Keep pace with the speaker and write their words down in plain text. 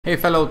Hey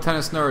fellow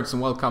tennis nerds,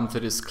 and welcome to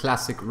this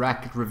classic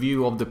racket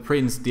review of the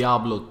Prince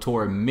Diablo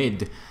Tour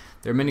Mid.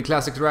 There are many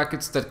classic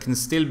rackets that can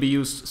still be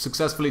used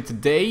successfully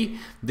today.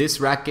 This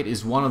racket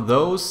is one of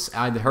those.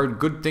 I'd heard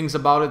good things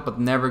about it but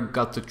never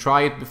got to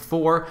try it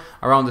before.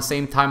 Around the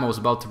same time I was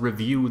about to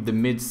review the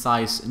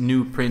mid-size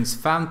new Prince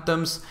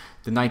Phantoms,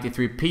 the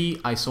 93P.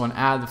 I saw an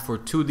ad for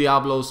two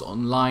Diablos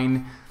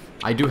online.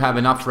 I do have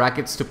enough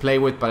rackets to play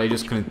with, but I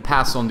just couldn't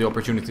pass on the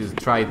opportunity to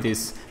try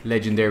this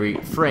legendary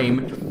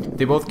frame.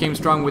 They both came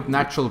strung with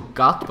natural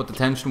gut, but the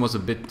tension was a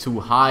bit too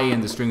high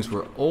and the strings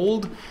were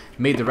old.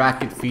 Made the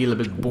racket feel a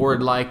bit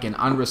board-like and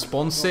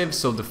unresponsive,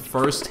 so the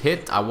first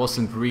hit I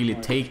wasn't really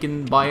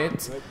taken by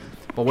it.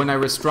 But when I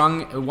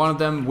restrung one of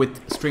them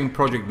with String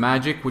Project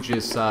Magic, which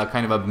is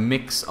kind of a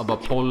mix of a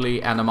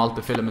poly and a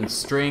multi-filament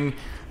string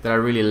that I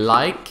really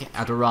like,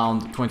 at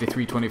around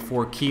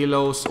 23-24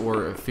 kilos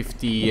or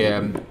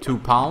 52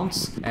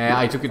 pounds.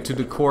 I took it to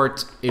the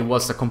court. It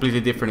was a completely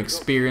different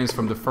experience.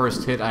 From the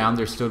first hit I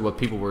understood what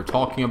people were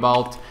talking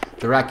about.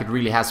 The racket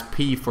really has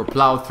P for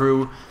plow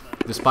through.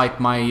 Despite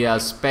my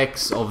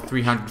specs of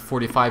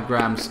 345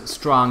 grams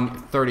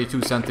strung,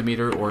 32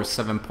 centimeter or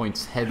 7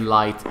 points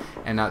headlight,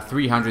 and a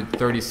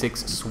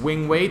 336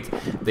 swing weight,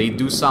 they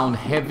do sound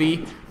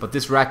heavy, but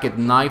this racket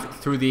knifed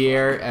through the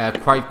air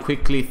quite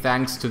quickly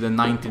thanks to the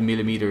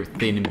 19mm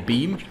thin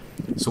beam.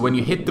 So when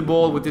you hit the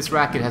ball with this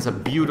racket, it has a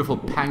beautiful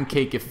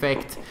pancake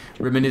effect,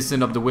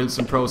 reminiscent of the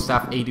Wilson Pro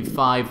Staff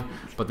 85,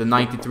 but the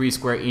 93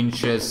 square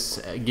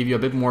inches give you a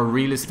bit more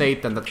real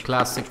estate than that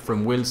classic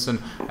from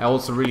Wilson. I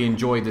also really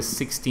enjoy the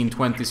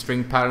 1620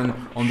 string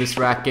pattern on this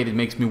racket. It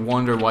makes me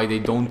wonder why they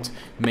don't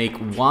make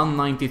one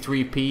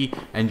 93P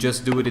and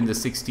just do it in the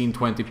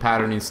 1620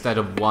 pattern instead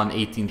of one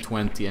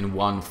 1820 and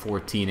one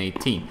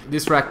 1418.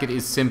 This racket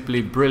is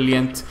simply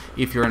brilliant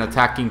if you're an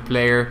attacking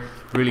player.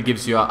 Really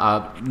gives you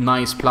a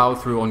nice plow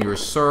through on your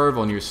serve,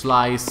 on your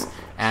slice,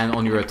 and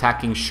on your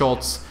attacking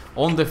shots.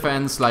 On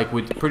defense, like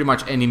with pretty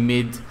much any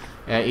mid,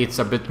 it's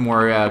a bit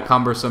more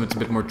cumbersome, it's a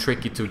bit more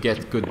tricky to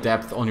get good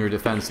depth on your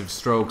defensive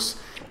strokes.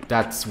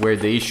 That's where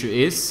the issue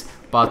is.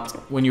 But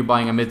when you're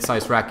buying a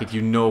mid-sized racket,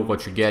 you know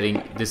what you're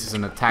getting. This is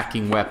an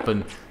attacking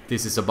weapon.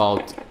 This is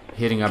about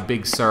hitting a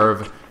big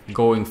serve,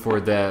 going for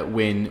the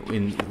win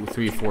in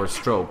 3-4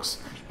 strokes.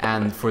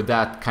 And for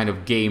that kind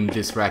of game,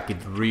 this racket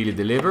really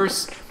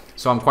delivers.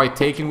 So I'm quite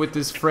taken with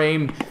this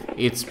frame.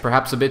 It's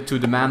perhaps a bit too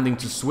demanding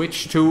to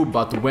switch to,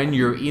 but when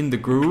you're in the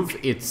groove,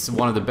 it's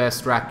one of the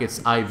best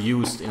rackets I've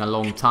used in a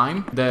long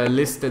time. The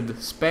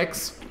listed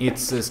specs,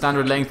 it's a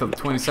standard length of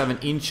 27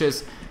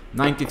 inches,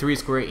 93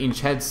 square inch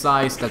head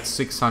size, that's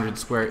 600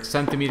 square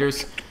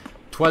centimeters,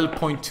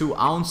 12.2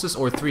 ounces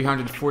or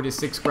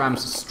 346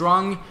 grams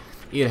strung.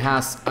 It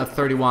has a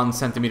 31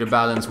 centimeter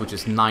balance, which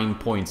is 9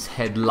 points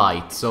head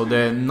light. So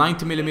the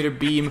 90mm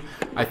beam,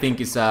 I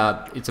think it's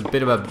a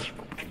bit of a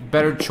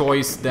better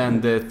choice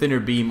than the thinner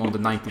beam on the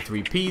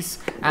 93 piece,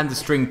 and the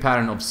string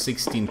pattern of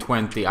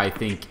 1620 I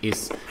think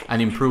is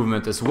an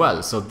improvement as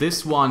well. So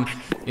this one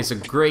is a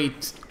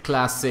great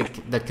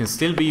classic that can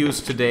still be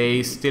used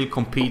today, still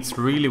competes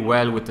really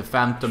well with the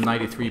Phantom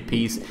 93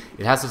 piece.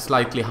 It has a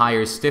slightly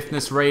higher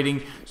stiffness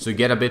rating, so you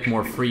get a bit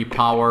more free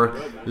power,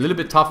 a little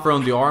bit tougher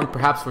on the arm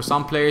perhaps for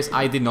some players.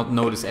 I did not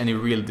notice any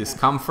real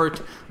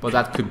discomfort, but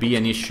that could be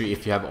an issue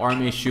if you have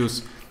arm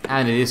issues.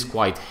 And it is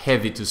quite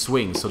heavy to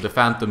swing, so the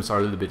Phantoms are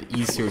a little bit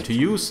easier to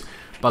use.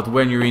 But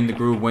when you're in the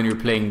groove, when you're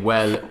playing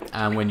well,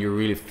 and when you're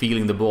really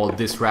feeling the ball,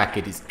 this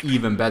racket is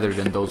even better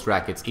than those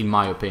rackets in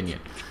my opinion.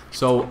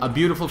 So a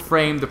beautiful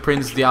frame, the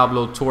Prince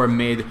Diablo Tour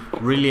Mid.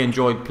 Really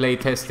enjoyed play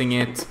testing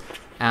it,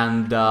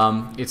 and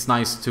it's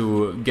nice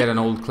to get an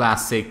old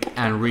classic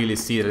and really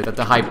see that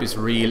the hype is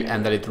real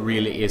and that it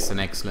really is an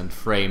excellent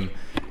frame.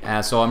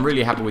 So I'm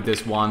really happy with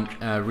this one.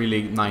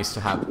 Really nice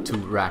to have two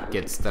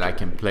rackets that I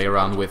can play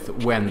around with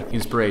when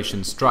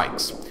inspiration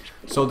strikes.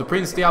 So the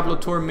Prince Diablo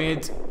Tour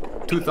Mid,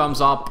 2 thumbs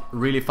up,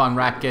 really fun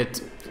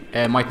racket.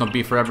 Might not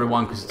be for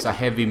everyone because it's a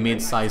heavy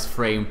mid-size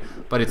frame,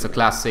 but it's a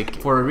classic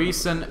for a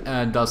reason.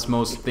 Does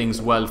most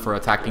things well for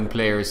attacking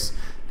players,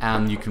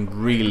 and you can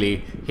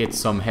really hit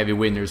some heavy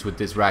winners with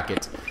this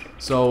racket.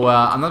 So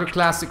another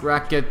classic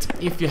racket.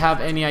 If you have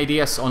any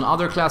ideas on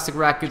other classic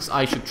rackets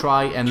I should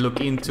try and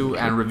look into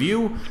and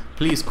review,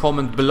 please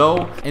comment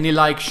below. Any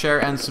like, share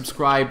and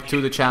subscribe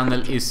to the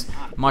channel is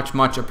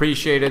much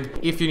appreciated.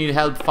 If you need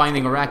help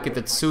finding a racket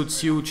that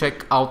suits you,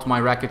 check out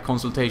my racket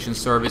consultation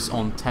service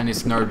on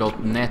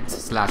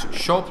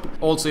tennisnerd.net/shop.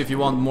 Also, if you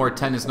want more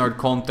tennis nerd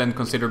content,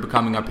 consider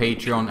becoming a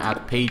Patreon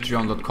at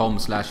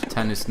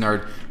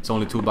patreon.com/tennisnerd. It's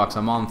only $2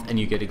 a month and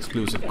you get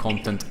exclusive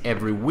content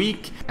every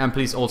week. And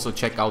please also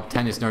check out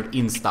Tennis Nerd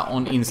Insta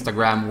on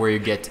Instagram, where you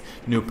get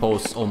new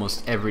posts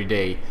almost every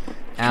day.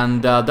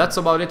 And that's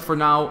about it for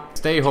now.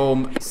 Stay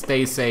home,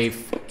 stay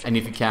safe, and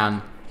if you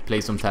can,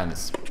 play some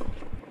tennis.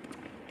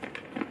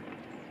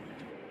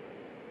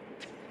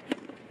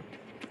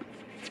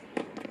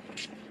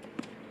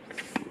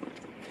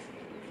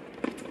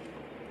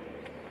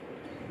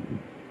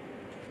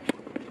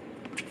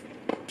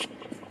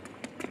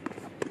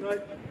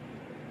 Right.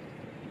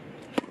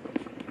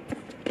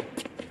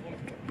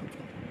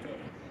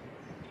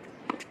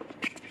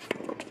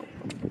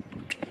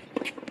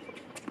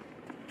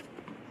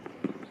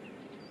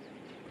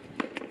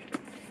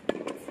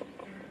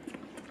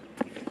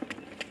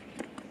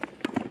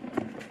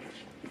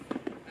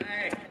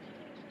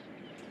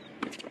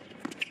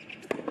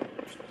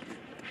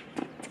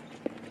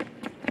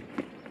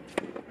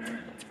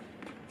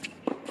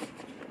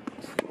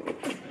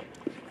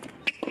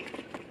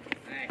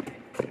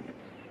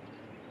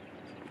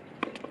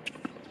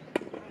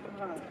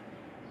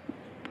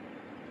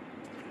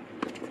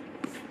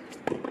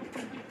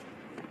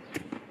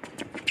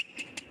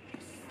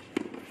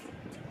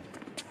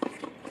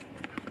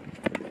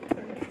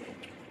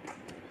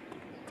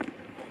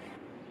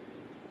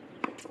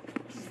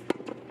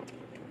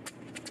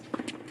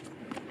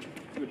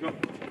 Good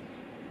job.